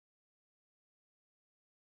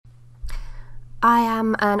I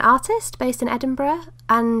am an artist based in Edinburgh,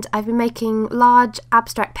 and I've been making large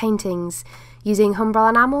abstract paintings using Humbrol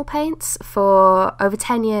enamel paints for over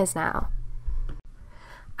 10 years now.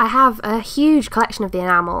 I have a huge collection of the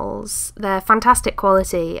enamels. They're fantastic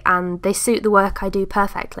quality and they suit the work I do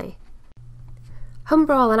perfectly.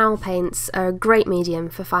 Humbrol enamel paints are a great medium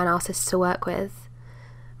for fine artists to work with.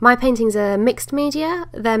 My paintings are mixed media.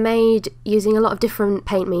 They're made using a lot of different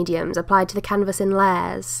paint mediums applied to the canvas in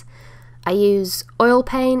layers. I use oil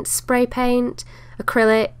paint, spray paint,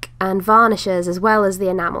 acrylic and varnishes as well as the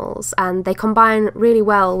enamels, and they combine really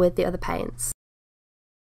well with the other paints.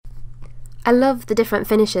 I love the different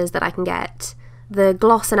finishes that I can get. The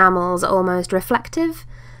gloss enamels are almost reflective,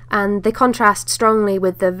 and they contrast strongly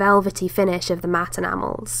with the velvety finish of the matte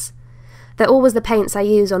enamels. They're always the paints I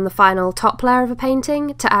use on the final top layer of a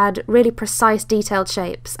painting to add really precise detailed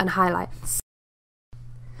shapes and highlights.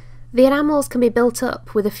 The enamels can be built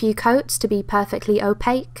up with a few coats to be perfectly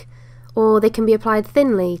opaque, or they can be applied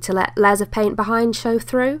thinly to let layers of paint behind show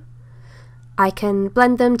through. I can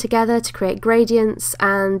blend them together to create gradients,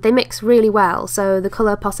 and they mix really well, so the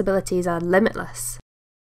colour possibilities are limitless.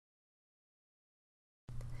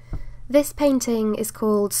 This painting is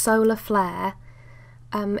called Solar Flare.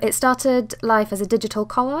 It started life as a digital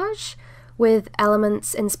collage with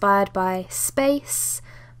elements inspired by space,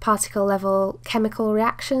 particle-level chemical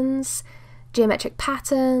reactions, geometric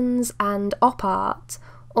patterns and op art,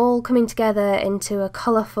 all coming together into a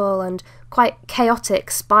colourful and quite chaotic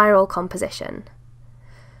spiral composition.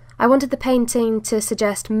 I wanted the painting to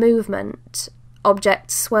suggest movement,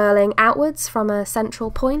 objects swirling outwards from a central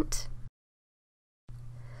point.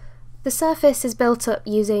 The surface is built up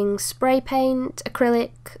using spray paint,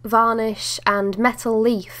 acrylic, varnish and metal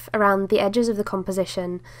leaf around the edges of the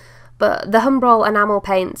composition, but the Humbrol enamel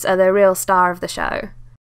paints are the real star of the show.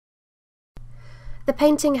 The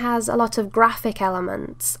painting has a lot of graphic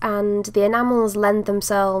elements, and the enamels lend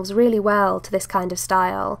themselves really well to this kind of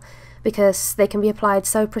style because they can be applied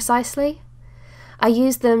so precisely. I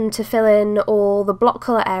used them to fill in all the block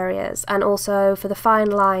colour areas and also for the fine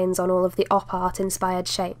lines on all of the op art inspired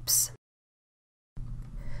shapes.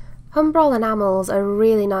 Humbrol enamels are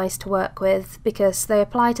really nice to work with because they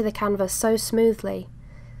apply to the canvas so smoothly.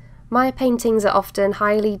 My paintings are often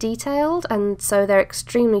highly detailed and so they're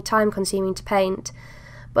extremely time consuming to paint,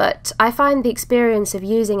 but I find the experience of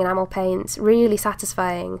using enamel paints really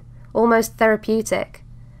satisfying, almost therapeutic.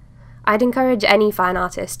 I'd encourage any fine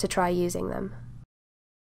artist to try using them.